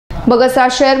બગસર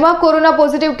શહેરમાં corona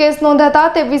positive case નોંધાતા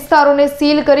તે વિસ્તારોને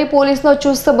સીલ કરી પોલીસનો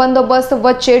ચુસ્ત બંદોબસ્ત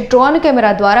વચ્ચે ડ્રોન કેમેરા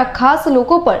દ્વારા ખાસ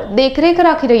લોકો પર દેખરેખ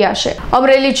રાખી રહ્યા છે।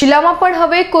 અમરેલી જિલ્લામાં પણ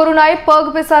હવે કોરોનાએ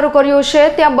પગ પેસારો કર્યો છે।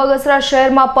 ત્યાં બગસર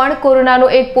શહેરમાં પણ કોરોનાનો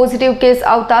એક પોઝિટિવ કેસ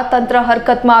આવતા તંત્ર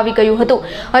હરકતમાં આવી ગયું હતું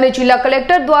અને જિલ્લા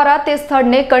કલેક્ટર દ્વારા તે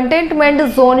સ્થળને કન્ટેનમેન્ટ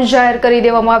ઝોન જાહેર કરી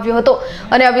દેવામાં આવ્યો હતો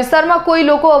અને આ વિસ્તારમાં કોઈ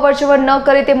લોકો અવરજવર ન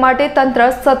કરે તે માટે તંત્ર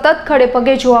સતત ખડે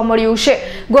પગે જોવા મળ્યું છે।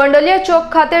 ગોંડલિયા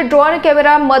ચોક ખાતે ડ્રોન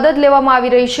કેમેરા મદદ લેવામાં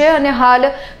આવી રહી છે અને હાલ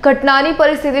ઘટનાની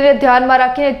પરિસ્થિતિને ધ્યાનમાં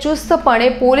રાખીને ચુસ્તપણે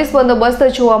પોલીસ બંદોબસ્ત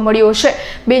જોવા મળ્યો છે।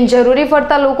 બિનજરૂરી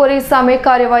ફરતા લોકોની સામે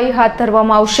કાર્યવાહી હાથ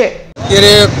ધરવામાં આવશે।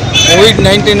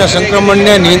 કોવિડ-19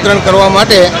 સંક્રમણને નિયંત્રણ કરવા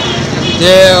માટે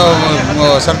જે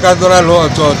સરકાર દ્વારા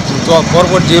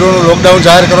 4.0નું લોકડાઉન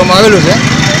જાહેર કરવામાં આવેલું છે।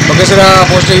 બગસરા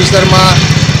પોસ્ટ વિસ્તારમાં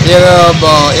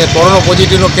એ કોરોના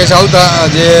પોઝિટિવનો કેસ આવતા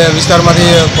જે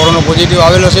વિસ્તારમાંથી કોરોના પોઝિટિવ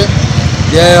આવેલો છે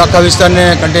જે આખા વિસ્તારને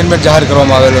કન્ટેનમેન્ટ જાહેર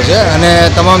કરવામાં આવેલો છે અને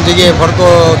તમામ જગ્યાએ ફરતો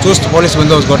ચુસ્ત પોલીસ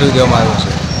બંદોબસ્ત ગોઠવી દેવામાં આવ્યો છે।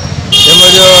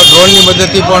 તેમજ ડ્રોનની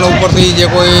મદદથી પણ ઉપરથી જે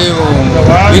કોઈ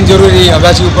બિનજરૂરી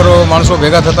અગાસી ઉપર માણસો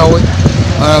ભેગા થતા હોય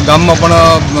ગામમાં પણ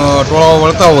ટોળાઓ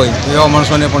વળતા હોય એવા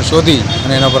માણસોને પણ શોધી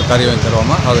અને એના પર કાર્યવાહી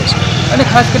કરવામાં આવે છે। અને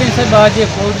ખાસ કરીને સાહેબ આ જે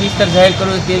કોવિડ વિસ્તાર જાહેર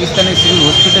કર્યો તે વિસ્તારની સિવિલ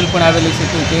હોસ્પિટલ પણ આવેલી છે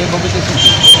તો તે બાબતે શું છે?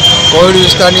 કોવિડ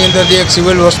વિસ્તારની અંદર જે એક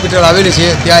સિવિલ હોસ્પિટલ આવેલી છે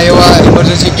ત્યાં એવા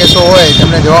ઇમરજન્સી કેસો હોય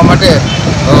તેમને જવા માટે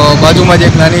બાજુમાં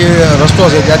જ એક નાની રસ્તો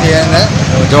છે ત્યાંથી એને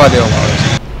જવા દેવામાં આવે છે।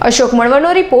 અશોક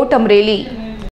મણવરનો રિપોર્ટ, અમરેલી।